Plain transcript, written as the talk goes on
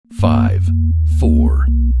5, 4,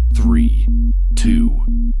 3, 2,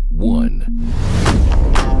 1.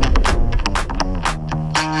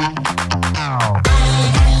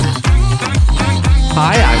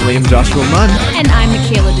 Hi, I'm Liam Joshua Munn. And I'm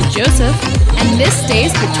Michaela DeJoseph, and this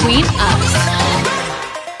stays between us.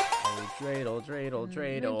 Dreidel, dreidel,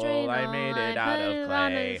 dreidel, I made it out of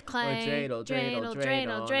clay. Dreidel, dreidel,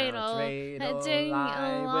 dreidel, dreidel,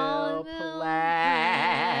 I will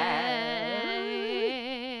play.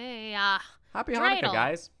 Happy Hanukkah, Dreidel.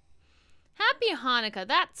 guys. Happy Hanukkah.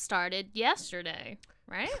 That started yesterday,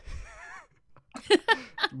 right?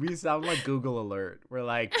 We sound like Google Alert. We're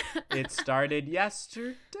like, it started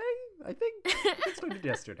yesterday? I think it started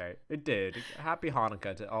yesterday. It did. Happy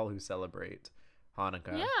Hanukkah to all who celebrate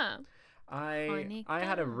Hanukkah. Yeah. I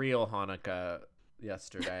had a real Hanukkah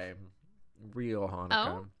yesterday. Real Hanukkah.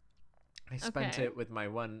 Oh? I spent Okay. it with my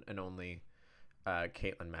one and only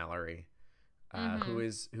Caitlin Mallory,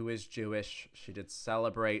 Mm-hmm. who is Jewish. She did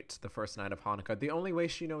celebrate the first night of Hanukkah the only way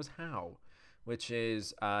she knows how, which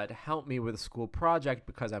is to help me with a school project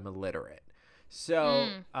because I'm illiterate. So,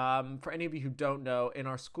 for any of you who don't know, in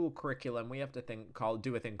our school curriculum, we have to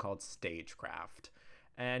do a thing called stagecraft.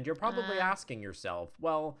 And you're probably asking yourself,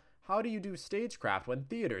 well, how do you do stagecraft when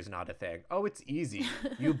theater's not a thing? Oh, it's easy.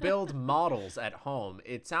 You build models at home.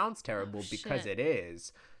 It sounds terrible because shit. it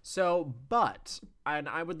is. So, and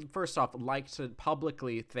I would first off like to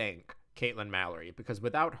publicly thank Caitlin Mallory, because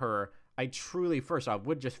without her, I truly, first off,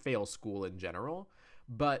 would just fail school in general.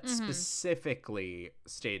 But specifically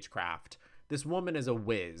stagecraft, this woman is a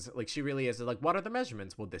whiz. Like, she really is. Like, what are the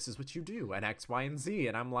measurements? Well, this is what you do, and X, Y, and Z.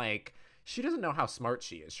 And I'm like, she doesn't know how smart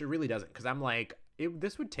she is. She really doesn't. Because I'm like,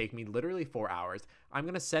 this would take me literally 4 hours. I'm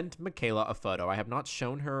going to send Michaela a photo. I have not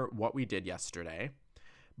shown her what we did yesterday,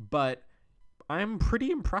 but I'm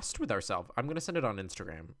pretty impressed with ourselves. I'm going to send it on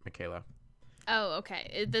Instagram, Michaela. Oh,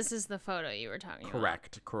 okay. This is the photo you were talking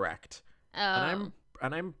about. Correct. Oh.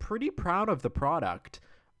 And I'm pretty proud of the product.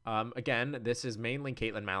 Again, this is mainly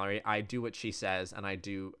Caitlin Mallory. I do what she says,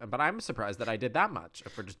 but I'm surprised that I did that much,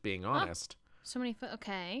 if we're just being honest. So many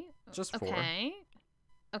okay. Just 4.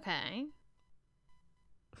 Okay.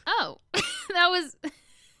 Oh, that was...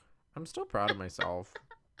 I'm still proud of myself.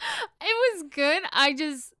 It was good.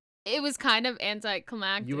 It was kind of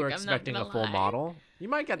anticlimactic. You were I'm not expecting gonna a full lie. model? You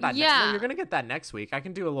might get that. Yeah. No, you're gonna get that next week. I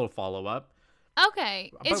can do a little follow up.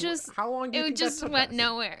 Okay. It's just... how long do you It think just that took went us?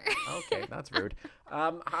 nowhere. Okay, that's rude.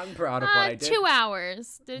 I'm proud of what I did. 2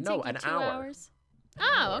 hours. Did it No, take you an 2 hour. hours? An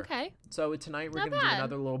Oh, hour. okay. So tonight we're Not gonna do bad.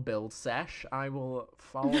 another little build sesh. I will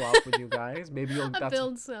follow up with you guys. Maybe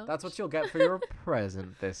build cell. that's what you'll get for your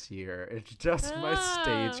present this year. It's just my Oh.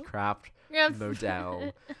 stagecraft Yep.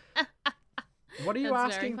 model. What are you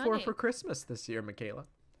That's very asking funny. for Christmas this year, Michaela?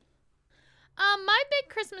 My big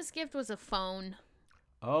Christmas gift was a phone.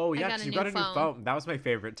 Oh, yeah, got 'cause a you new got a new phone. phone. That was my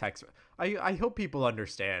favorite text. I hope people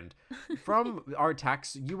understand. From our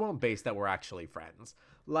texts, you won't base that we're actually friends.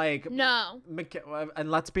 Like, No. and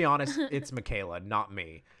let's be honest, it's Michaela, not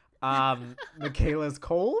me. Michaela's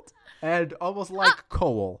cold and almost like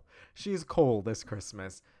Cole. She's cold this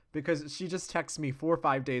Christmas because she just texted me 4 or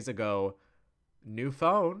 5 days ago, new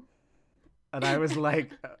phone. And I was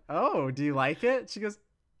like, oh, do you like it? She goes,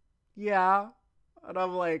 yeah. And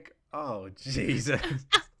I'm like, oh, Jesus.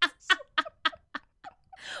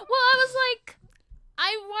 Well, I was like,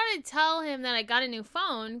 I want to tell him that I got a new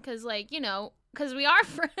phone because, like, because we are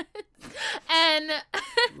friends, and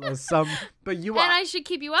But you and I should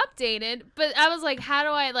keep you updated. But I was like, how do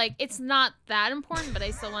I, like, it's not that important, but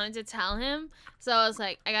I still wanted to tell him. So I was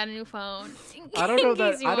like, I got a new phone. I don't know in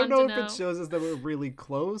case you I don't want know to if it shows us that we're really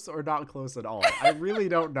close or not close at all. I really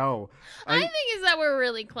don't know. I think is that we're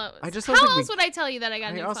really close. I just how don't think else would I tell you that I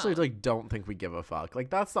got a new I also phone? don't think we give a fuck. Like,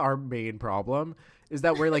 that's our main problem, is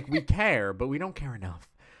that we're like, we care, but we don't care enough.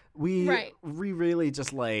 We really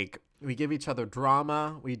just like, we give each other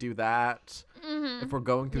drama. We do that. Mm-hmm. If we're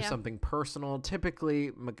going through Yeah. something personal,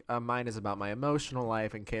 typically mine is about my emotional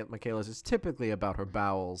life, and Michaela's is typically about her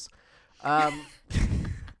bowels. I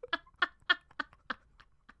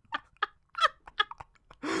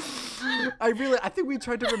think we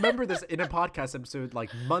tried to remember this in a podcast episode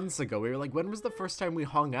like months ago. We were like, when was the first time we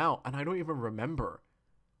hung out? And I don't even remember.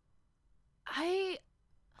 I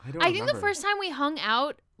don't think the remember. first time we hung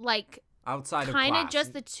out, like, Outside of kind of class.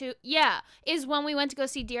 just the two, is when we went to go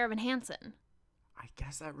see Dear Evan Hansen. I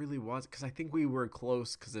guess that really was, because I think we were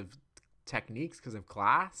close because of techniques, because of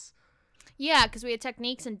class. Yeah, because we had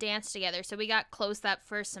techniques and dance together, so we got close that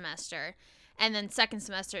first semester. And then second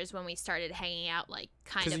semester is when we started hanging out, like,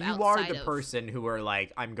 kind of Because outside you are the of... person who are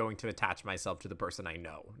like, I'm going to attach myself to the person I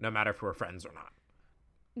know, no matter if we're friends or not.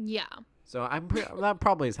 Yeah. So that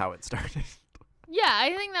probably is how it started. Yeah,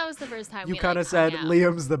 I think that was the first time You we kind of like, said hung out.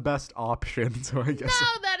 Liam's the best option, so I guess.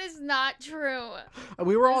 No, that is not true.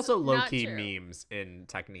 We were That's also not low-key true. memes in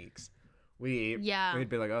Techniques. Yeah. We'd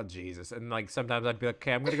be like, oh, Jesus. And, like, sometimes I'd be like,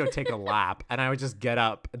 okay, I'm going to go take a lap. And I would just get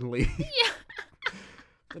up and leave. Yeah.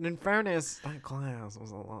 And in fairness, that class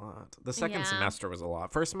was a lot. The second Yeah. semester was a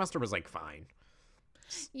lot. First semester was, like, fine.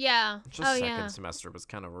 Yeah. Just second yeah. semester was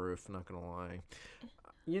kind of roof, not going to lie.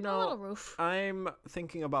 A You little know, roof. I'm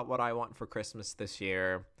thinking about what I want for Christmas this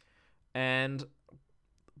year. And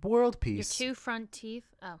world Your peace. 2 front teeth.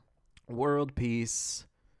 Oh. World peace.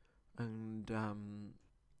 And,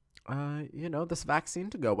 this vaccine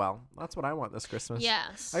to go well. That's what I want this Christmas.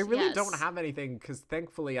 Yes. I really yes. don't have anything because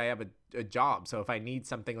thankfully I have a job. So if I need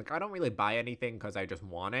something, like I don't really buy anything because I just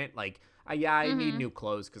want it. Like, I need new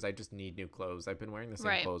clothes because I just need new clothes. I've been wearing the same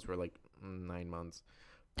Right. clothes for like 9 months.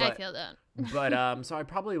 I feel that. But so I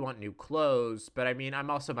probably want new clothes. But I mean,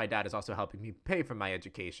 my dad is also helping me pay for my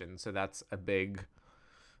education. So that's a big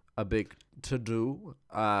to do.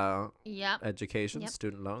 Yep. Education, Yep.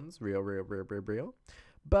 student loans, real.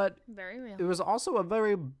 But Very real. it was also a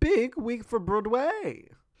very big week for Broadway.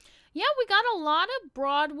 Yeah, we got a lot of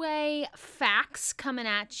Broadway facts coming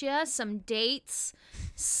at you, some dates,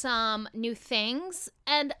 some new things.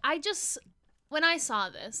 And when I saw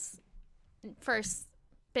this, first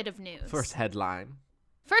bit of news. First headline.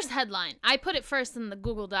 First headline. I put it first in the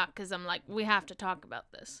Google Doc because I'm like, we have to talk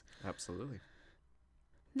about this. Absolutely.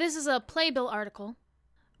 This is a Playbill article.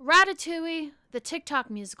 Ratatouille, the TikTok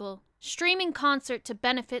musical, streaming concert to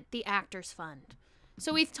benefit the Actors Fund.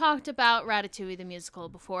 So we've talked about Ratatouille the musical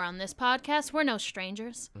before on this podcast. We're no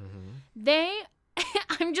strangers.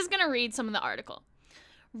 I'm just going to read some of the article.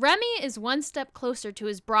 Remy is one step closer to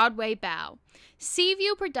his Broadway bow.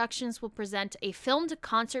 Seaview Productions will present a filmed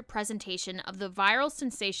concert presentation of the viral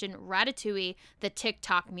sensation Ratatouille, the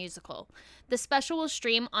TikTok musical. The special will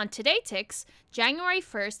stream on Today Tix, January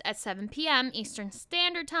 1st at 7 p.m. Eastern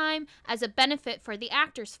Standard Time as a benefit for the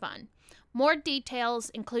Actors Fund. More details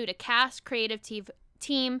include a cast, creative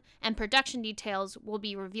team, and production details will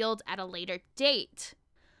be revealed at a later date.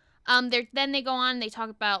 Then they go on, they talk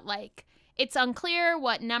about, like, it's unclear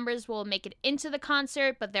what numbers will make it into the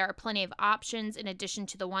concert, but there are plenty of options in addition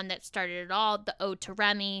to the one that started it all, the Ode to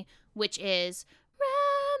Remy, which is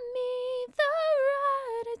Remy,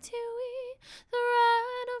 the Ratatouille, the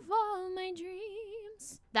ride of all my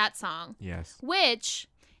dreams. That song. Yes. Which,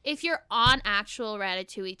 if you're on actual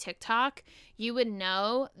Ratatouille TikTok, you would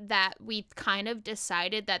know that we've kind of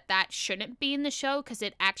decided that shouldn't be in the show because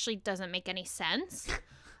it actually doesn't make any sense.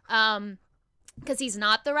 Because he's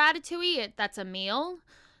not the Ratatouille, that's a meal.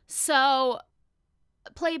 So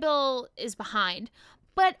Playbill is behind.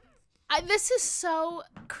 But this is so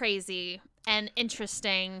crazy and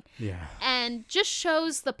interesting. Yeah. And just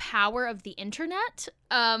shows the power of the internet.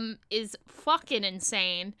 Is fucking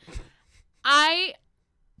insane. I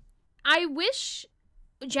wish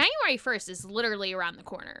January 1st is literally around the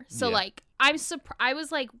corner. So Yeah. like I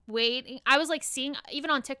was like waiting. I was like seeing even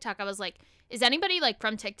on TikTok. I was like, is anybody like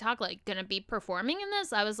from TikTok like gonna be performing in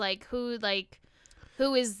this? I was like, who is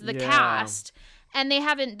the Yeah. cast? And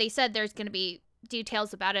they said there's gonna be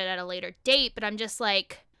details about it at a later date, but I'm just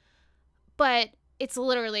like, but it's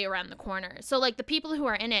literally around the corner. So like the people who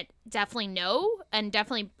are in it definitely know and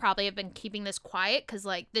definitely probably have been keeping this quiet because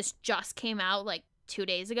like this just came out like 2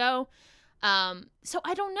 days ago. So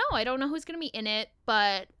I don't know who's gonna be in it,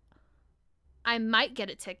 but I might get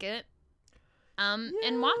a ticket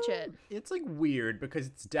and watch it. It's like weird because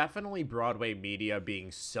it's definitely Broadway media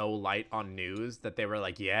being so light on news that they were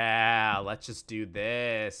like, yeah, let's just do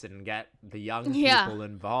this and get the young Yeah. people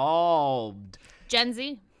involved. Gen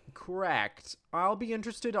Z. Correct. I'll be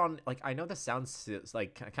interested on, like, I know this sounds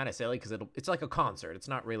like kind of silly because it's like a concert. It's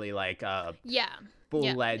not really like a Yeah. it's a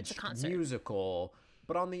full-fledged concert. musical.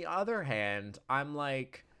 But on the other hand, I'm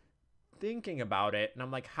like thinking about it and I'm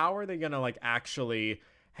like, how are they gonna like actually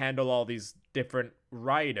handle all these different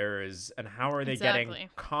writers and how are they getting Exactly.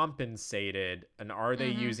 compensated, and are they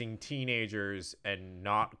using teenagers and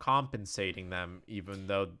not compensating them even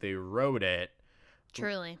though they wrote it?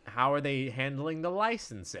 Truly. How are they handling the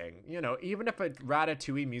licensing? You know, even if a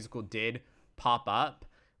Ratatouille musical did pop up,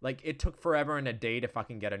 like, it took forever and a day to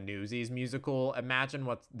fucking get a Newsies musical. Imagine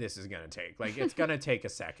what this is going to take. Like, it's going to take a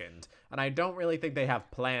second. And I don't really think they have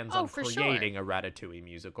plans on for creating a Ratatouille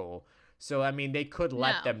musical. So, I mean, they could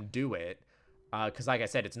let No. them do it. Because, like I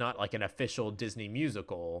said, it's not like an official Disney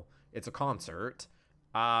musical. It's a concert.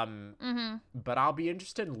 But I'll be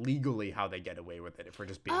interested in legally how they get away with it, if we're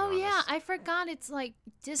just being honest. Yeah, I forgot it's like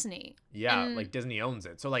Disney. Yeah, And- like Disney owns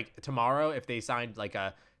it. So like tomorrow, if they signed like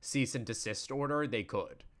a cease and desist order, they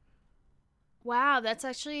could. Wow, that's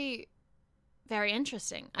actually very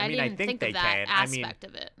interesting. I mean, I didn't think think of they that can. I mean, aspect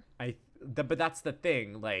of it. But that's the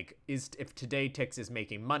thing. Like, if Today Tix is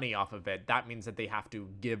making money off of it, that means that they have to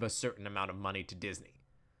give a certain amount of money to Disney.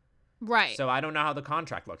 Right. So I don't know how the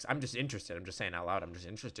contract looks. I'm just interested. I'm just saying out loud. I'm just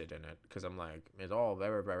interested in it because I'm like, it's all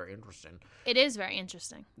very, very interesting. It is very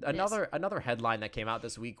interesting. Another headline that came out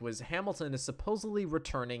this week was Hamilton is supposedly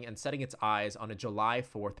returning and setting its eyes on a July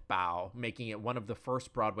 4th bow, making it one of the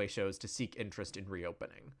first Broadway shows to seek interest in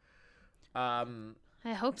reopening.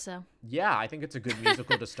 I hope so. Yeah, I think it's a good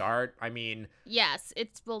musical to start. I mean, Yes,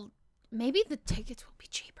 maybe the tickets will be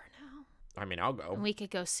cheaper now. I mean, I'll go. And we could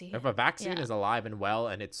go see If it. a vaccine Yeah. is alive and well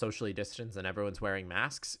and it's socially distanced and everyone's wearing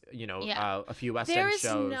masks, Yeah. a few West There End is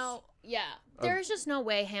shows. there's just no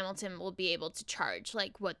way Hamilton will be able to charge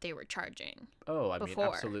like what they were charging. Oh, I mean, before.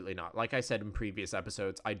 absolutely not. Like I said in previous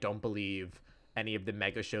episodes, I don't believe any of the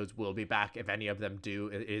mega shows will be back. If any of them do,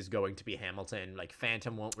 it is going to be Hamilton. Like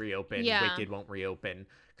Phantom won't reopen, Yeah. Wicked won't reopen,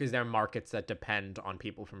 because they're markets that depend on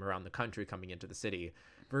people from around the country coming into the city.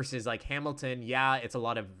 Versus like Hamilton, yeah, it's a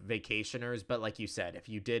lot of vacationers, but like you said, if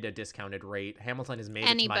you did a discounted rate, Hamilton has made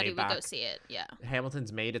its Anybody money would back. go see it. Yeah.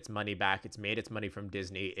 Hamilton's made its money back. It's made its money from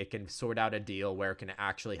Disney. It can sort out a deal where it can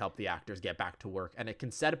actually help the actors get back to work, and it can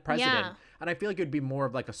set a precedent. Yeah. And I feel like it'd be more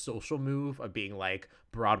of like a social move of being like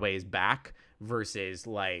Broadway is back versus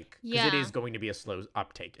like, because it Yeah. is going to be a slow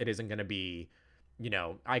uptake. It isn't going to be,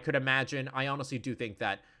 I could imagine. I honestly do think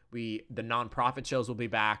that the nonprofit shows will be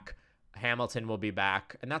back. Hamilton will be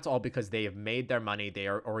back, and that's all because they have made their money.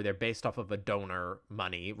 They're based off of a donor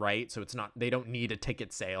money, right? So they don't need a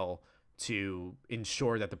ticket sale to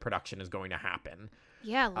ensure that the production is going to happen.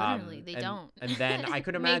 Yeah, literally, they and, don't. And then I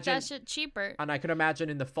could Make imagine that shit cheaper. and I could imagine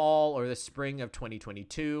in the fall or the spring of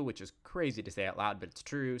 2022, which is crazy to say out loud, but it's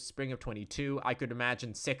true. Spring of 22, I could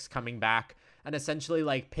imagine 6 coming back and essentially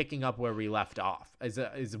like picking up where we left off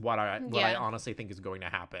is what I honestly think is going to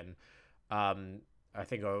happen. I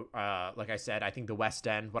think, like I said, I think the West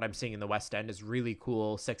End, what I'm seeing in the West End is really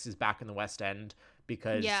cool. 6 is back in the West End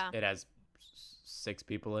because it has 6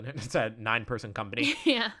 people in it. It's a 9-person company.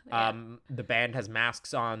 Yeah. The band has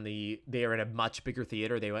masks on. They're in a much bigger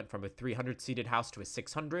theater. They went from a 300-seated house to a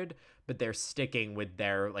 600, but they're sticking with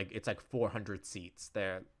it's like 400 seats.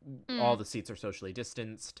 All the seats are socially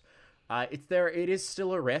distanced. It is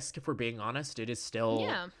still a risk, if we're being honest. It is still...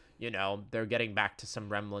 Yeah. They're getting back to some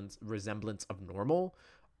resemblance of normal.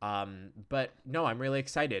 But no, I'm really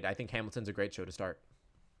excited. I think Hamilton's a great show to start.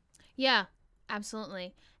 Yeah,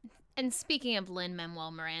 absolutely. And speaking of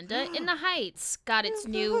Lin-Manuel Miranda, In the Heights got its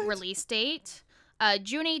new release date,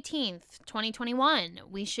 June 18th, 2021.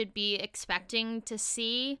 We should be expecting to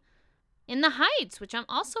see In the Heights, which I'm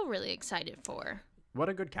also really excited for. What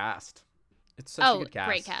a good cast. It's such a good cast.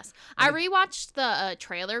 Great cast. I rewatched the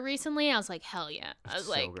trailer recently. I was like, hell yeah. I was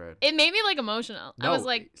so like, good. it made me like emotional. I was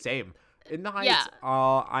like, same. In the Heights,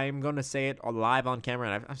 I'm going to say it live on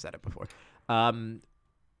camera, and I've said it before.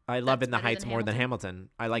 I love That's In the better Heights than more than Hamilton.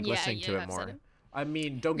 I like listening to you it have more. said it. I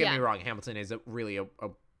mean, don't get me Yeah. wrong. Hamilton is really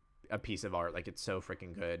a piece of art. Like, it's so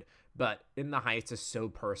freaking good. But In the Heights is so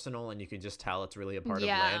personal, and you can just tell it's really a part of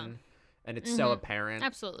Lin. And it's so apparent.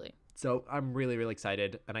 absolutely. So I'm really, really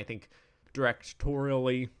excited. And I think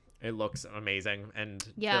directorially, it looks amazing. And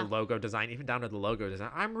the logo design, even down to the logo design.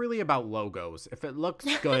 I'm really about logos. If it looks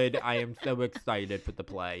good, I am so excited for the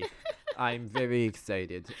play. I'm very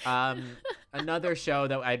excited. Another show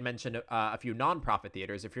that I'd mentioned, a few nonprofit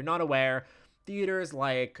theaters. If you're not aware, theaters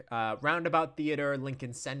like Roundabout Theater,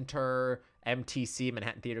 Lincoln Center, MTC,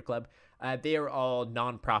 Manhattan Theater Club, they are all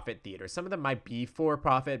nonprofit theaters. Some of them might be for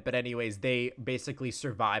profit, but anyways, they basically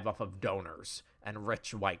survive off of donors and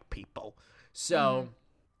rich white people. So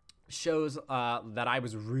shows that I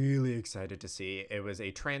was really excited to see. It was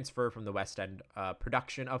a transfer from the West End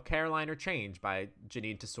production of Caroline or Change by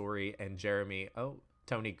Janine Tesori and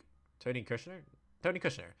Tony Kushner. Tony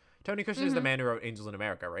Kushner is the man who wrote Angels in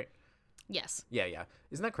America, right? Yes. Yeah.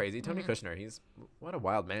 Isn't that crazy? Tony Kushner, what a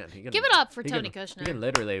wild man. Give it up for Tony Kushner. He can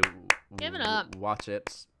literally Give it up. watch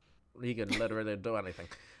it. He can literally do anything.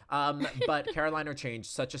 But Caroline or Change,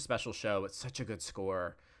 such a special show. It's such a good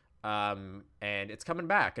score. And it's coming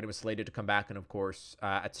back, and it was slated to come back, and of course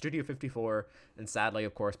at Studio 54, and sadly,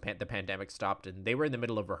 of course, the pandemic stopped, and they were in the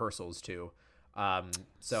middle of rehearsals too.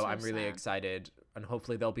 So I'm really sad. excited, and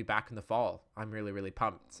hopefully they'll be back in the fall. I'm really, really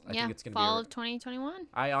pumped. I think it's gonna fall be of 2021.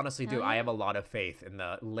 I honestly do. Hell I yeah. have a lot of faith in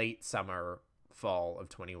the late summer, fall of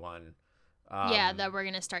 21. That we're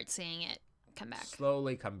gonna start seeing it come back.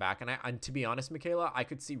 Slowly come back, and to be honest, Michaela, I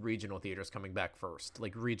could see regional theaters coming back first.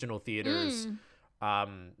 Like regional theaters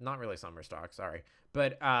Not really summer stock, sorry,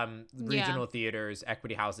 but regional theaters,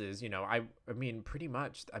 equity houses. I mean, pretty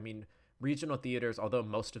much. I mean, regional theaters, although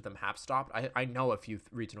most of them have stopped, I know a few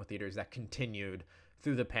regional theaters that continued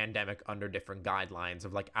through the pandemic under different guidelines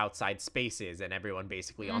of like outside spaces and everyone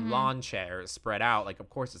basically on lawn chairs spread out. Like, of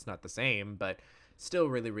course it's not the same, but still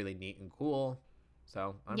really, really neat and cool.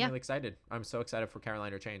 So I'm really excited. I'm so excited for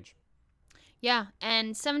Caroline or Change. Yeah, and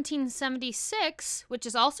 1776, which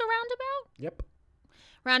is also Roundabout? Yep.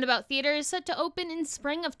 Roundabout Theater is set to open in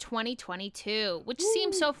spring of 2022, which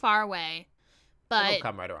seems so far away. But it'll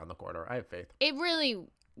come right around the corner. I have faith. It really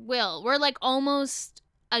will. We're like almost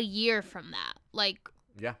a year from that. Like,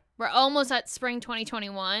 yeah, we're almost at spring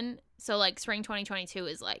 2021. So like spring 2022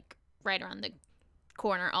 is like right around the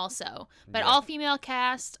corner also. But all female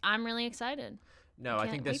cast, I'm really excited. No, I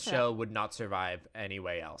think this show would not survive any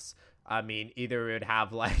way else. I mean, either it would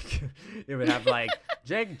have like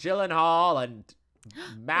Jake Gyllenhaal and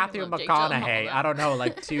Matthew McConaughey. I don't know,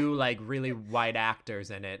 like two like really white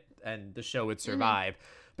actors in it, and the show would survive.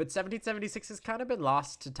 But 1776 has kind of been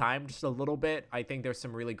lost to time just a little bit. I think there's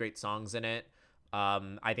some really great songs in it.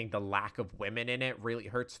 I think the lack of women in it really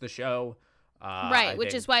hurts the show. Right,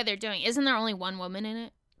 which is why they're doing. Isn't there only one woman in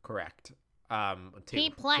it? Correct. He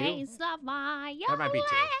plays the violin. There might be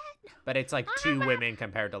two, but it's like 2 women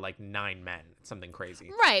compared to like 9 men. It's something crazy.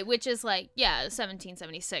 Right, which is like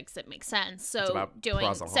 1776. That makes sense. So doing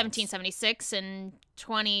 1776 in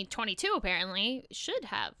 2022 apparently should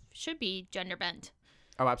be gender bent.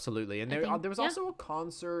 Oh, absolutely. And there was also a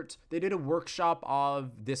concert. They did a workshop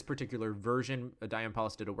of this particular version. Diane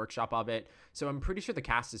Paulus did a workshop of it. So I'm pretty sure the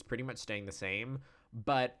cast is pretty much staying the same.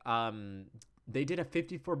 But they did a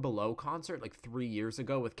 54 Below concert like 3 years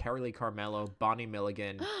ago with Carolee Carmello, Bonnie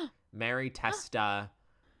Milligan, Mary Testa.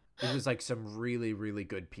 It was like some really, really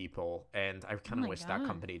good people. And I kind of wish that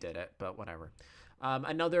company did it, but whatever.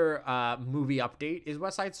 Another movie update is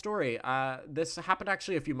West Side Story. This happened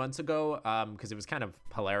actually a few months ago because it was kind of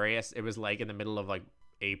hilarious. It was like in the middle of like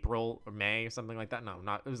April or May or something like that. No,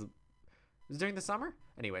 not. It was during the summer.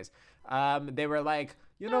 Anyways, they were like,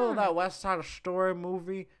 that West Side Story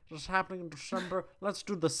movie is happening in December. Let's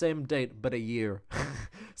do the same date, but a year.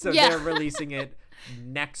 So they're releasing it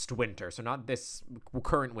next winter. So not this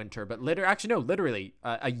current winter, but literally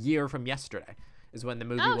a year from yesterday is when the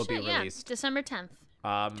movie will be released. December 10th,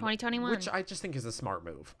 2021. Which I just think is a smart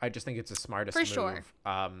move. I just think it's the smartest move. For sure.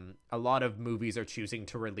 A lot of movies are choosing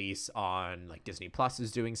to release on, like, Disney Plus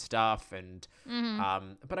is doing stuff. And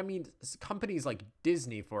but I mean, companies like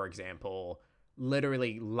Disney, for example,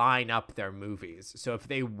 literally line up their movies. So if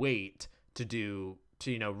they wait to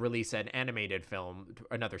release an animated film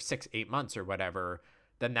another 6-8 months or whatever,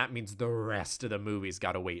 then that means the rest of the movies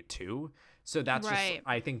got to wait too. So that's just,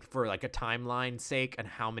 I think, for like a timeline sake and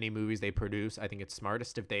how many movies they produce, I think it's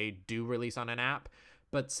smartest if they do release on an app.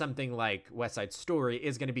 But something like West Side Story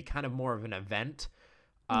is going to be kind of more of an event.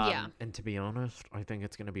 And to be honest, I think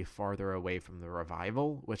it's going to be farther away from the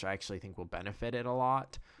revival, which I actually think will benefit it a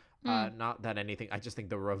lot. Not that anything, I just think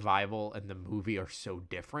the revival and the movie are so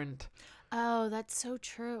different. Oh, that's so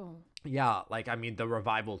true. Yeah, like, I mean, the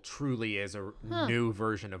revival truly is a new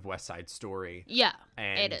version of West Side Story. Yeah,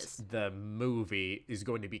 and it is. The movie is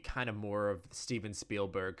going to be kind of more of the Steven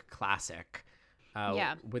Spielberg classic.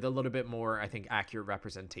 With a little bit more, I think, accurate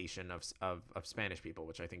representation of Spanish people,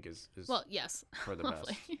 which I think is well, yes, for the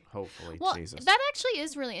best. Hopefully, well, Jesus. That actually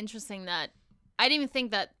is really interesting. That I didn't even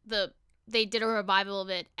think that they did a revival of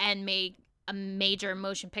it and made a major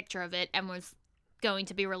motion picture of it and was going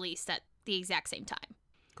to be released at the exact same time.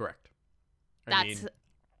 Correct. I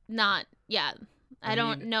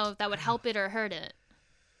don't know if that would help it or hurt it.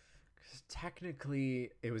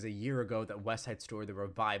 Technically, it was a year ago that West Side Story, the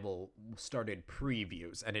revival, started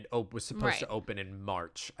previews, and it was supposed to open in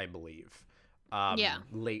March, I believe.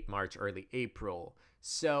 Late March, early April.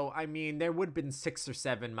 So, I mean, there would have been 6 or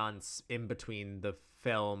 7 months in between the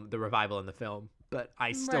revival and the film, but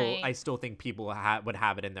I still think people would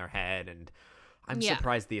have it in their head, and I'm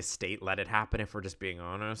surprised the estate let it happen, if we're just being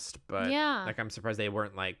honest. But like, I'm surprised they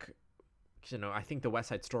weren't like, I think the West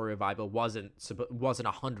Side Story revival wasn't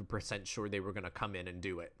 100% sure they were gonna come in and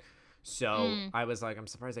do it. So I was like, I'm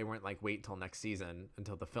surprised they weren't like, wait till next season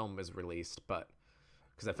until the film was released, but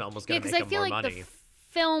because the film was gonna make them more money. The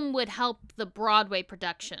film would help the Broadway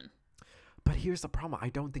production. But here's the problem. I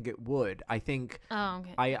don't think it would. I think. Oh,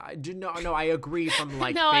 okay. I do no. I agree from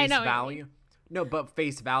like face value. No, but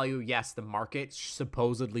face value, yes, the market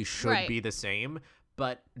supposedly should be the same.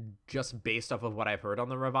 But just based off of what I've heard on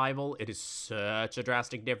the revival, it is such a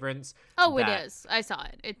drastic difference. Oh, it is. I saw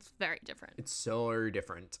it. It's very different. It's so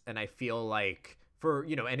different. And I feel like for,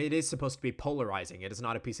 and it is supposed to be polarizing. It is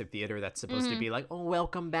not a piece of theater that's supposed to be like, oh,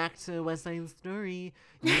 welcome back to West Side Story.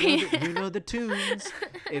 You know the tunes.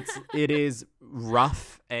 It is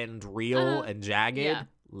rough and real and jagged. Yeah.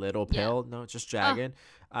 Little pill. No, it's just jagged.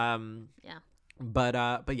 Yeah. But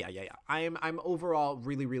yeah. I'm overall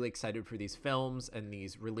really, really excited for these films and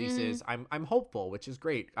these releases. I'm hopeful, which is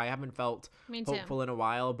great. I haven't felt Me too. hopeful in a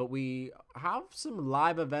while, but we have some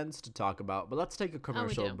live events to talk about. But let's take a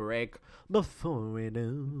commercial do. break before we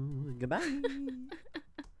do. Goodbye.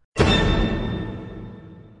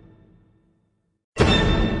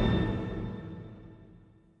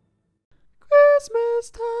 Christmas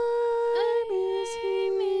time is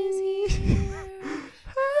here.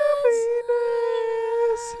 Happiness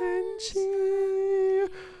and cheer.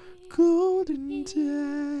 Golden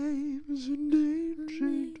times and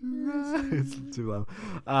danger to rise. It's too low.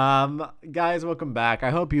 Guys, welcome back. I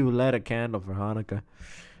hope you lit a candle for Hanukkah.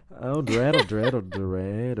 Oh,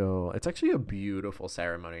 dreidel. It's actually a beautiful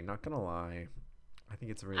ceremony, not gonna lie. I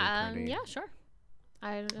think it's really pretty. Yeah, sure.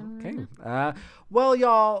 Okay. Well,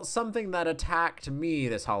 y'all, something that attacked me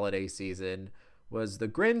this holiday season was The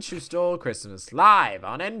Grinch Who Stole Christmas live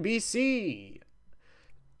on NBC.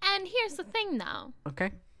 And here's the thing, though.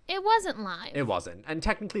 Okay. It wasn't live. It wasn't. And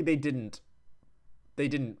technically they didn't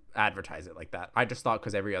advertise it like that. I just thought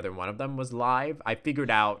because every other one of them was live, I figured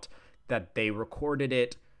out that they recorded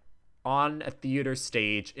it on a theater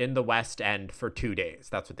stage in the West End for 2 days.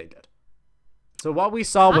 That's what they did. So what we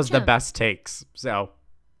saw was the best takes. So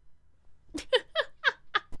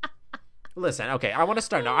listen, okay, I want to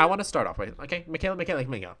start off with, okay, Michaela.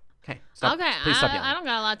 Okay, stop. Okay, Please stop yelling. I don't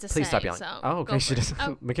got a lot to say. Please stop yelling. So Oh, okay, she doesn't.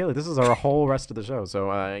 Oh. Michaela, this is our whole rest of the show,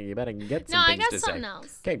 so you better get some things to say. No, I got something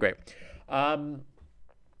else. Okay, great.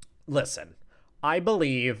 Listen, I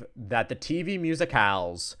believe that the TV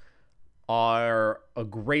musicals are a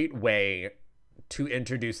great way to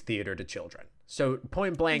introduce theater to children. So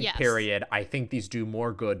point blank, Yes. period, I think these do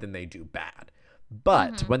more good than they do bad.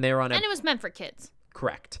 But when they're on And it was meant for kids.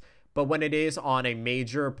 Correct. But when it is on a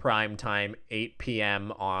major primetime, 8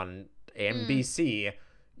 p.m. on NBC,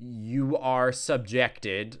 you are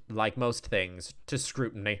subjected, like most things, to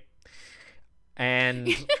scrutiny. And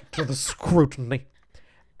to the scrutiny.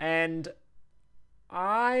 And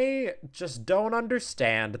I just don't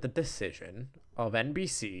understand the decision of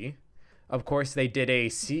NBC. Of course, they did a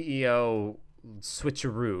CEO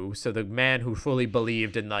switcheroo, so the man who fully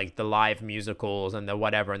believed in like the live musicals and the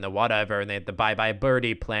whatever, and they had the Bye Bye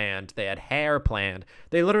Birdie planned, they had Hair planned,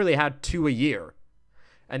 they literally had 2 a year,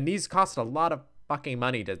 and these cost a lot of fucking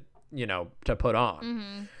money to put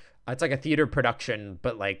on. It's like a theater production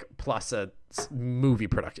but like plus a movie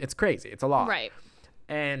production. It's crazy. It's a lot, Right.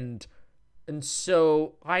 and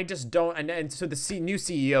so I just don't, and so the new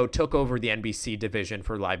CEO took over the NBC division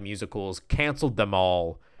for live musicals, canceled them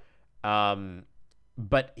all,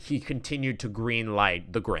 but he continued to green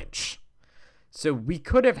light The Grinch. So we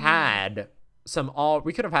could have had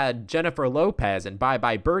Jennifer Lopez and Bye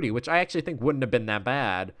Bye Birdie, which I actually think wouldn't have been that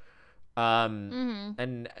bad.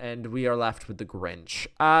 And we are left with The Grinch.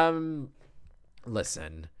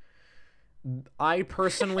 Listen, I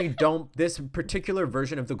personally don't. This particular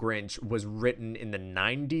version of The Grinch was written in the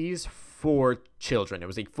 90s for children. It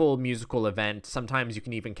was a full musical event. Sometimes you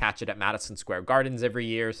can even catch it at Madison Square Gardens every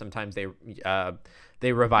year. Sometimes they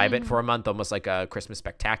revive it for a month, almost like a Christmas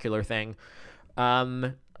spectacular thing.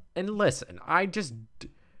 And listen, I just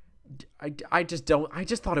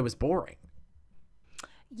thought it was boring.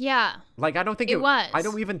 Yeah. Like, I don't think it was. I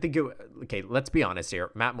don't even think it. Okay, let's be honest here.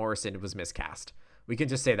 Matt Morrison was miscast. We can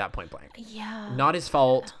just say that point blank. Yeah. Not his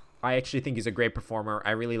fault. I actually think he's a great performer.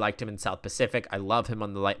 I really liked him in South Pacific. I love him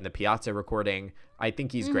on the Light in the Piazza recording. I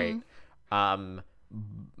think he's great. But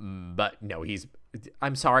no,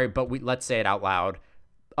 I'm sorry, but let's say it out loud.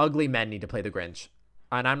 Ugly men need to play the Grinch.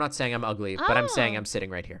 And I'm not saying I'm ugly, but I'm saying I'm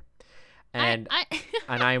sitting right here. And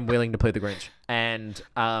and I am willing to play the Grinch. And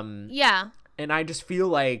yeah. And I just feel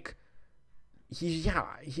like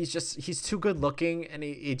he's too good looking, and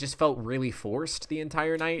it just felt really forced the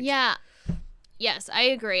entire night. Yeah. Yes, I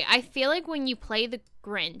agree. I feel like when you play the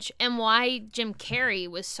Grinch, and why Jim Carrey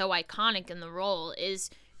was so iconic in the role, is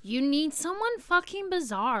you need someone fucking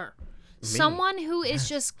bizarre. Someone who is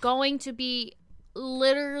just going to be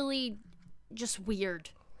literally just weird.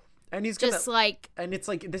 And he's just and it's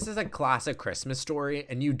like, this is a classic Christmas story,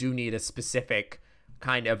 and you do need a specific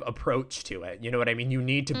kind of approach to it. You know what I mean? You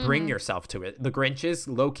need to bring yourself to it. The Grinch is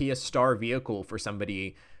low-key a star vehicle for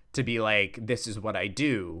somebody to be like, this is what I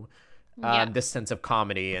do. This sense of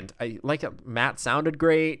comedy. And I like it. Matt sounded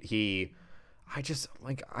great.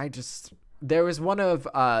 there was one of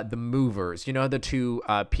the movers, you know, the two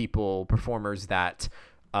performers that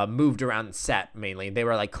moved around the set mainly. They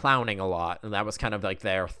were like clowning a lot, and that was kind of like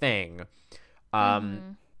their thing.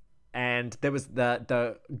 And there was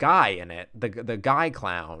the guy in it, the guy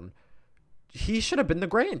clown. He should have been the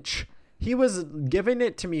Grinch. He was giving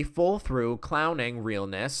it to me full through, clowning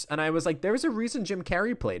realness, and I was like, there's a reason Jim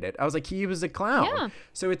Carrey played it. I was like, he was a clown. Yeah.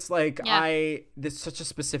 So it's like, this is such a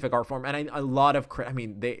specific art form, and a lot of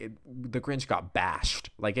the Grinch got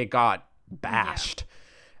bashed. Like, it got bashed.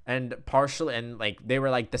 Yeah. And partially, and like, they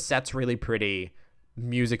were like, the set's really pretty,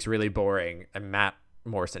 music's really boring, and Matt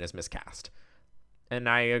Morrison is miscast. And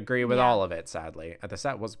I agree with all of it, sadly. The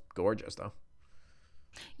set was gorgeous, though.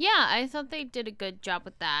 Yeah, I thought they did a good job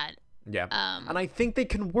with that. Yeah. And I think they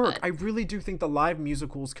can work. I really do think the live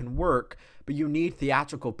musicals can work, but you need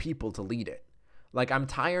theatrical people to lead it. Like, I'm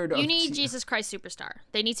tired of... You need Jesus Christ Superstar.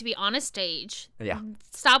 They need to be on a stage. Yeah.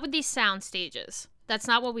 Stop with these sound stages. That's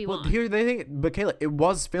not what we want. Well, here's the thing, Michaela, it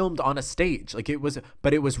was filmed on a stage. Like, it was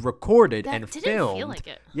recorded and filmed. That didn't feel like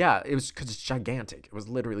it. Yeah, it was because it's gigantic. It was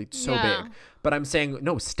literally so big. But I'm saying,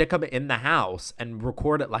 no, stick them in the house and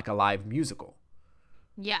record it like a live musical.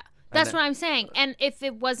 Yeah. That's what I'm saying. And if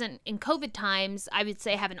it wasn't in COVID times, I would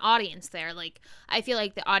say have an audience there. Like, I feel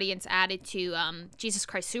like the audience added to Jesus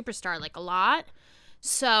Christ Superstar, like, a lot.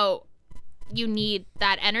 So you need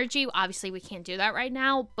that energy. Obviously, we can't do that right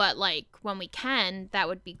now. But, like, when we can, that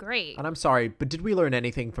would be great. And I'm sorry, but did we learn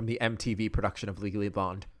anything from the MTV production of Legally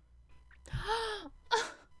Blonde?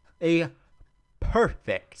 A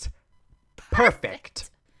perfect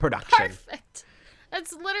production. Perfect.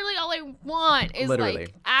 That's literally all I want is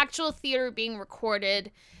like actual theater being recorded,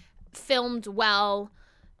 filmed well,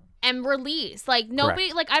 and released. Like nobody,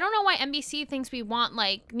 Correct. like I don't know why NBC thinks we want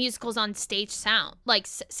like musicals on stage sound, like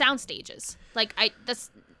sound stages. Like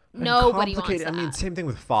nobody wants that. I mean, same thing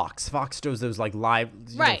with Fox. Fox does those like live,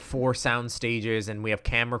 you know, 4 sound stages, and we have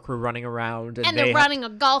camera crew running around, and they're running a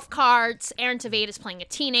golf cart. Aaron Tveit is playing a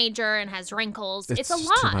teenager and has wrinkles. It's a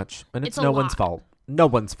lot. Too much, and it's no one's fault. No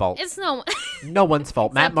one's fault. It's no one's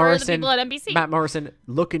fault. Matt Morrison. For the people at NBC. Matt Morrison,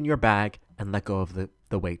 look in your bag and let go of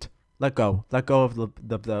the weight. Let go of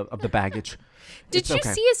the baggage. Did you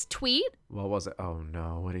see his tweet? What was it? Oh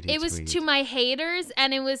no, what did he tweet? It was to my haters,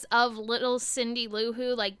 and it was of little Cindy Lou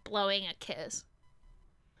Who like blowing a kiss.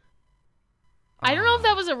 I don't know if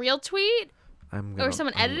that was a real tweet or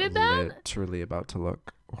someone edited that. Literally about to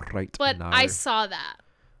look right but now. I saw that.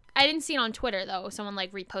 I didn't see it on Twitter though. Someone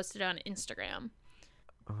like reposted it on Instagram.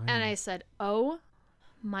 And I said, "Oh,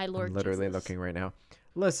 my Lord!" I'm literally Jesus. looking right now.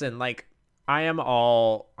 Listen, like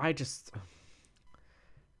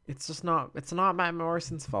it's not Matt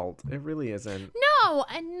Morrison's fault. It really isn't. No,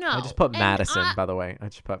 no. I just put Madison, by the way. I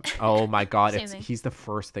just put. Oh my God, he's the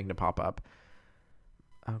first thing to pop up.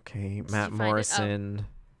 Okay, Matt Morrison.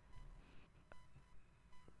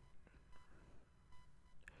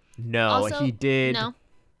 No, also, he did. No,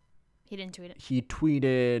 he didn't tweet it. He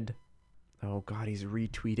tweeted. Oh God, he's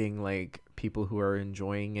retweeting like people who are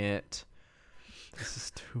enjoying it. This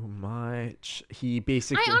is too much. He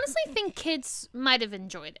basically. I honestly think kids might have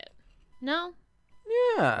enjoyed it. No?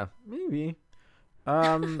 Yeah, maybe.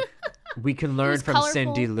 We can learn from colorful.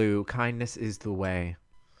 Cindy Lou. Kindness is the way.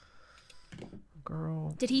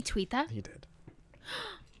 Girl. Did he tweet that? He did.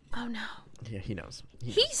 Oh no. Yeah, he knows.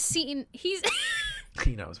 He's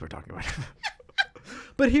He knows we're talking about him.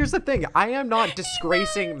 But here's the thing. I am not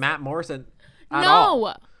disgracing Matt Morrison at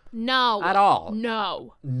all. No. At all.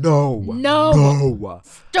 No.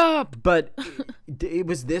 Stop. But it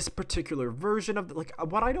was this particular version of like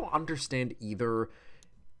what I don't understand either.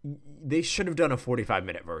 They should have done a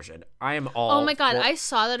 45-minute version. I am all. Oh my God! I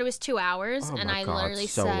saw that it was 2 hours, and I literally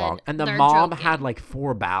so said, long. And the they're mom joking. had like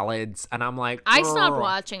 4 ballads, and I'm like, I stopped "Girl."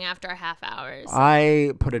 watching after a half hours.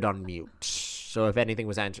 I put it on mute. So if anything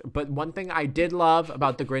was answered. But one thing I did love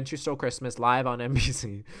about The Grinch Who Stole Christmas live on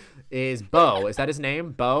NBC is Bo. Is that his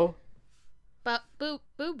name? Bo? But boo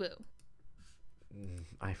boo.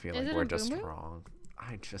 I feel Is like it we're a just boomer? wrong.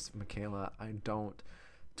 Michaela, I don't.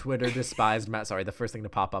 Twitter despised Matt. Sorry, the first thing to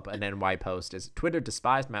pop up an NY post is Twitter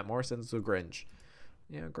despised Matt Morrison's The Grinch.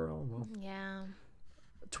 Yeah, girl. Well, Yeah.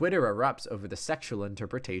 Twitter erupts over the sexual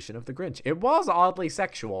interpretation of The Grinch. It was oddly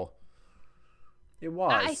sexual. It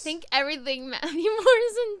was. I think everything Matthew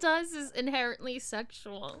Morrison does is inherently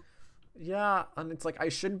sexual. Yeah, and it's like I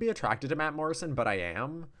shouldn't be attracted to Matt Morrison, but I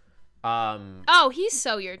am. Oh, he's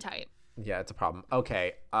so your type. Yeah, it's a problem.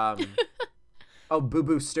 Okay. Oh, Boo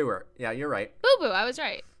Boo Stewart. Yeah, you're right. Boo boo, I was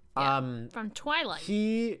right. Yeah, from Twilight.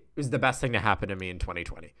 He is the best thing to happen to me in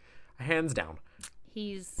 2020, hands down.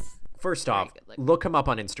 He's First Very off, good looking. look him up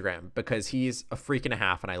on Instagram because he's a freak and a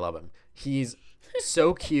half and I love him. He's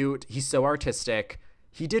so cute. He's so artistic.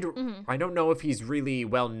 He did, I don't know if he's really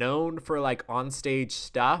well known for like on stage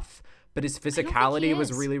stuff, but his think he physicality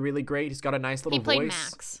was is. really, really great. He's got a nice little He played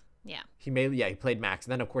voice. Max. Yeah. He played Max.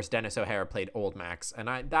 And then of course Dennis O'Hara played old Max. And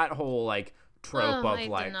that whole like trope of I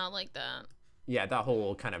like, did not like that. yeah, that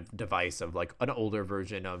whole kind of device of like an older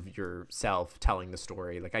version of yourself telling the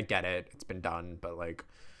story. Like I get it. It's been done, but like,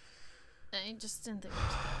 I just didn't think it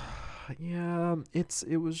was good. Yeah,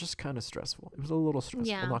 it was just kind of stressful. It was a little stressful,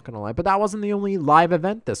 Yeah. not gonna lie. But that wasn't the only live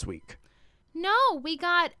event this week. No, we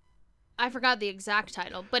got, I forgot the exact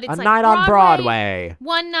title, but it's A like night on Broadway.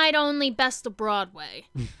 One night only, best of Broadway.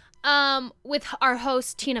 With our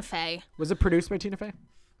host Tina Fey. was it produced by Tina Fey?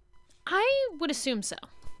 I would assume so.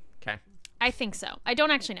 Okay. I think so. I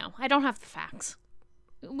don't actually know. I don't have the facts.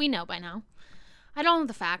 We know by now. I don't have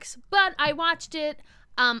the facts, but I watched it.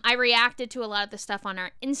 I reacted to a lot of the stuff on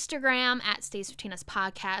our Instagram at Stays with Tina's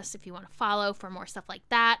podcast if you want to follow for more stuff like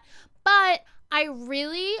that. But I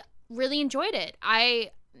really, really enjoyed it.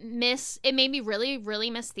 It made me really,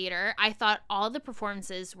 really miss theater. I thought all the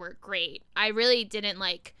performances were great. I really didn't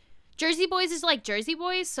like Jersey Boys is like Jersey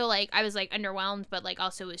Boys, so like I was like underwhelmed, but like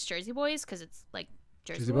also it was Jersey Boys because it's like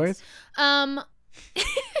Jersey Boys.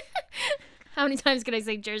 How many times can I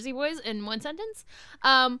say Jersey Boys in one sentence?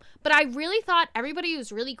 But I really thought everybody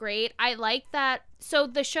was really great. I like that. So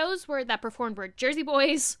the shows that performed were Jersey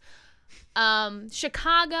Boys,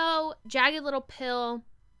 Chicago, Jagged Little Pill,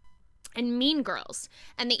 and Mean Girls.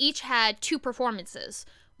 And they each had 2 performances,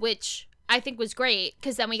 which I think was great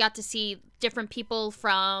because then we got to see different people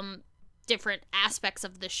from different aspects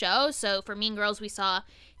of the show. So for Mean Girls, we saw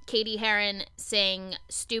Katie Heron sing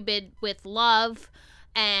Stupid with Love.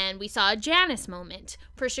 And we saw a Janice moment.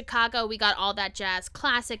 For Chicago, we got All That Jazz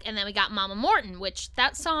Classic, and then we got Mama Morton, which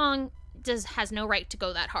that song has no right to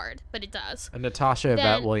go that hard, but it does. And Natasha Then-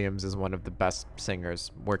 Yvette Williams is one of the best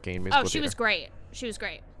singers working in musical Oh, she theater. was great. She was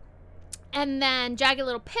great. And then Jagged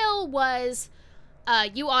Little Pill was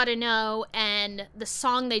You Ought to Know, and the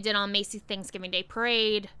song they did on Macy's Thanksgiving Day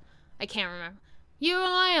Parade, I can't remember. You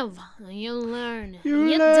live, you learn,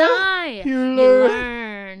 you die, you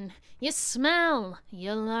learn. You smell,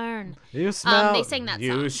 you learn. You smell. They sang that song.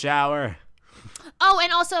 You shower. Oh,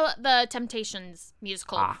 and also the Temptations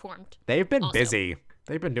musical performed. They've been Also. busy.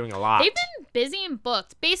 They've been doing a lot. They've been busy and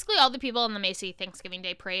booked. Basically, all the people in the Macy Thanksgiving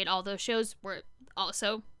Day Parade, all those shows were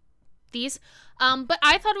also these. But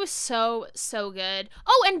I thought it was so, so good.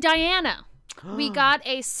 Oh, and Diana. We got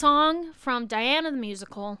a song from Diana the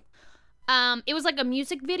musical. It was like a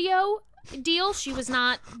music video deal. She was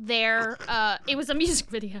not there. It was a music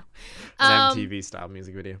video. An MTV style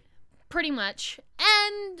music video. Pretty much.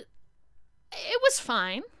 And it was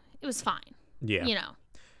fine. It was fine. Yeah. You know,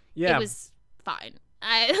 Yeah. it was fine.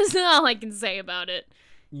 That's all I can say about it.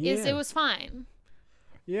 Is Yeah. it was fine.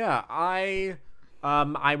 Yeah, I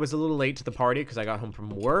was a little late to the party because I got home from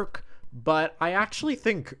work, but I actually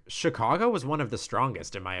think Chicago was one of the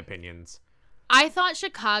strongest in my opinions. I thought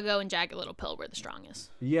Chicago and Jagged Little Pill were the strongest.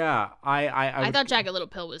 Yeah, I thought Jagged Little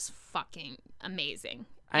Pill was fucking amazing.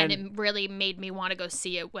 And And- it really made me want to go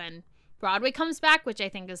see it when Broadway comes back, which I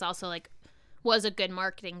think is also like was a good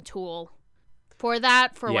marketing tool for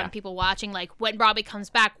that, for Yeah. when people watching, like when Broadway comes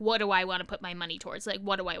back, what do I want to put my money towards? Like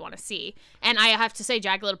what do I want to see? And I have to say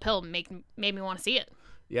Jagged Little Pill made me want to see it.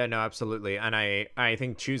 Yeah, no, absolutely. And I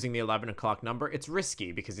think choosing the 11 o'clock number, it's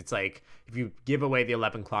risky because it's like if you give away the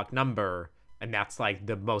 11 o'clock number and that's like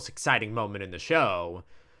the most exciting moment in the show,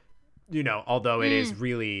 you know, although it is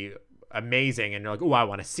really amazing and you're like, oh, I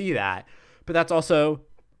want to see that. But that's also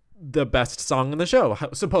the best song in the show,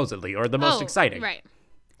 supposedly, or the most exciting. Right.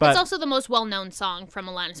 But It's also the most well-known song from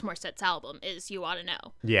Alanis Morissette's album is You Ought to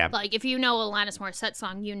Know. yeah, Like, if you know Alanis Morissette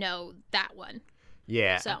song, you know that one.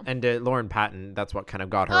 yeah. so. And Lauren Patton, that's what kind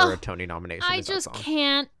of got her Ugh, a Tony nomination. I is that just song.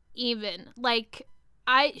 can't even. Like,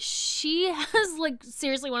 she has, like,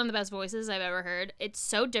 seriously one of the best voices I've ever heard. It's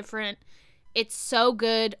so different. It's so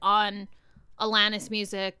good on Alanis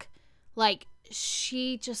music. Like,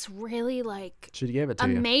 she just really, like, She gave it to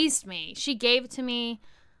you. amazed me. She gave it to me.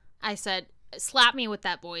 I said, slap me with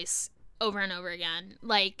that voice over and over again.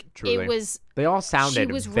 Like, Truly. it was, They all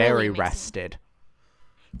sounded was really very amazing. rested.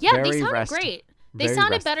 yeah, they Very sounded rested. great. They Very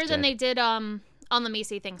sounded better than rested. they did on the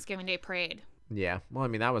Macy Thanksgiving Day Parade. Yeah. Well, I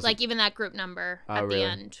mean, that was Like, even that group number at really? the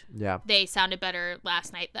end. Yeah. They sounded better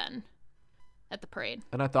last night than at the parade.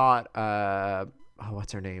 And I thought,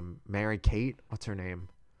 what's her name? Mary Kate? What's her name?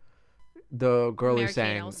 The girl who Mary-Kate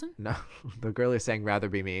sang Olsen? no, the girl who sang "Rather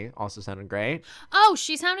Be Me" also sounded great. Oh,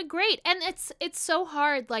 she sounded great. And it's so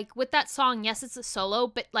hard, like, with that song, yes, it's a solo,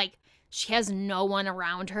 but, like, she has no one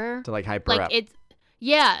around her. To like hype her Like, up.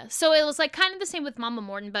 yeah. So it was, like, kind of the same with Mama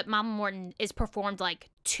Morton, but Mama Morton is performed, like,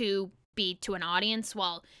 to be to an audience,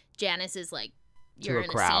 while Janice is, like, To you're a in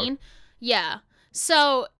crowd. a scene. Yeah.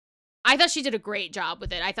 So I thought she did a great job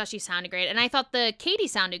with it. I thought she sounded great. And I thought the Katie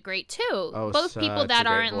sounded great, too. Oh, Both people such that a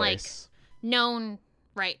great aren't, like, voice. known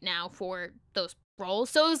right now for those roles.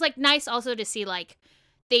 So it was like nice also to see like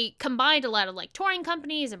they combined a lot of like touring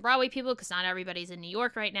companies and Broadway people because not everybody's in New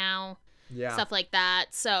York right now, Yeah. stuff like that.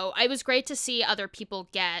 So it was great to see other people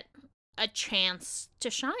get a chance to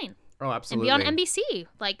shine Oh, absolutely. and be on NBC.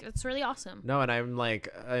 Like it's really awesome. No, and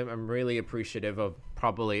I'm really appreciative of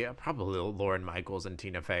probably Lauren Michaels and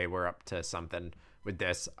Tina Fey were up to something with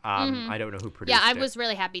this. I don't know who produced Yeah, I it. was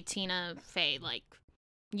really happy Tina Fey like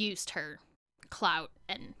used her clout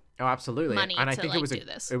and Oh, absolutely. money And I to, think like, do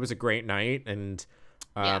this. it was a great night, and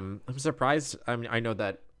Yeah. I'm surprised. I mean, I know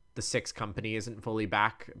that the Six company isn't fully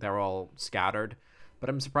back; they're all scattered. But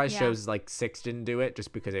I'm surprised Yeah. shows like Six didn't do it,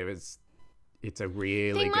 just because it's a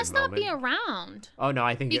really they good must not moment. be around. Oh no,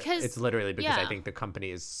 I think because- it's literally because I yeah. think the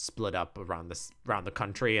company is split up around the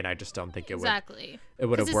country, and I just don't think it Exactly.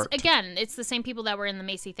 would have worked. Again, it's the same people that were in the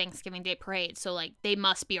Macy Thanksgiving Day Parade, so like they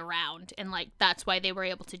must be around, and like that's why they were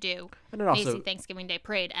able to do And it also Macy Thanksgiving Day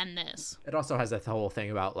Parade and this. it also has that whole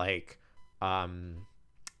thing about like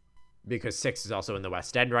because Six is also in the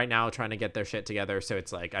West End right now trying to get their shit together, so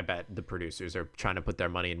it's like I bet the producers are trying to put their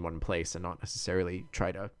money in one place and not necessarily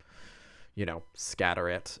try to scatter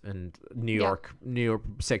it. And New York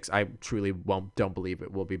Six, I truly don't believe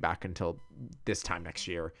it will be back until this time next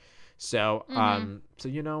year. So so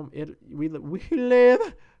we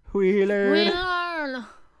live We we learn.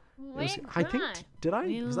 I think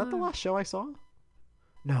was that the last show I saw?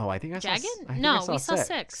 No, I think I saw. Jagged? I think No, I saw we saw six.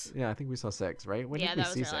 Six. Yeah, I think we saw Six. Right? When Yeah, did we that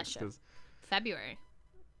was see our last Six? show. 'Cause- February.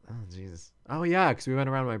 Oh Jesus. Oh yeah, because we went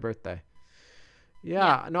around my birthday.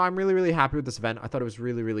 Yeah, no, I'm really, really happy with this event. I thought it was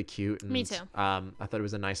really, really cute. And, Me too. I thought it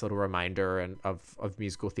was a nice little reminder of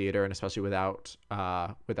musical theater, and especially without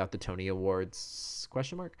the Tony Awards ?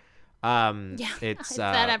 Yeah, It's if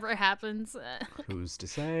that ever happens. who's to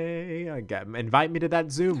say? Invite me to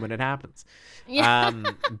that Zoom when it happens. Yeah.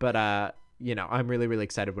 But I'm really, really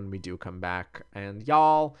excited when we do come back. And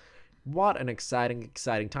y'all, what an exciting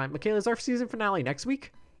time. Michaela, is our season finale next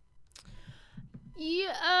week?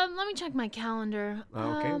 Yeah, let me check my calendar.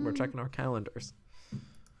 Okay, we're checking our calendars.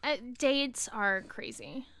 Dates are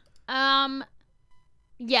crazy.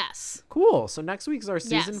 Yes. Cool. So next week's our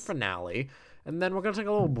season Yes. finale. And then we're going to take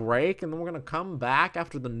a little break, and then we're going to come back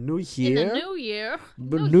after the new In year. the new year.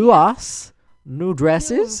 New us, new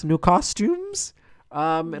dresses, new costumes.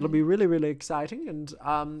 It'll be really, really exciting. And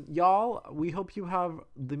y'all, we hope you have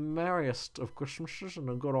the merriest of Christmases and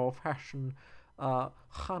a good old-fashioned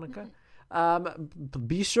Hanukkah.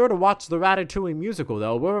 Be sure to watch the Ratatouille musical,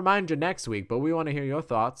 though. We'll remind you next week, but we want to hear your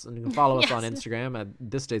thoughts. And you can follow us on Yes. Instagram at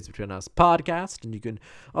This Stays Between Us Podcast. And you can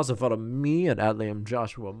also follow me at Liam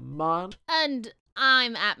Joshua Mond. And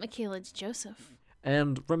I'm at Michaela Joseph.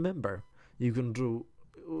 And remember, you can do.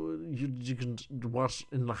 You can watch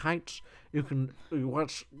In the Heights. You can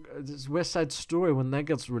watch this West Side Story when that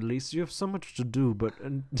gets released. You have so much to do, but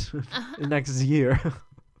in next year.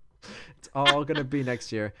 It's all going to be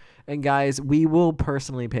next year. And guys, we will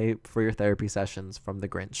personally pay for your therapy sessions from The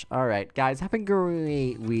Grinch. All right, guys, have a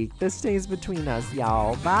great week. This stays between us,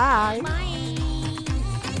 y'all. Bye. Bye.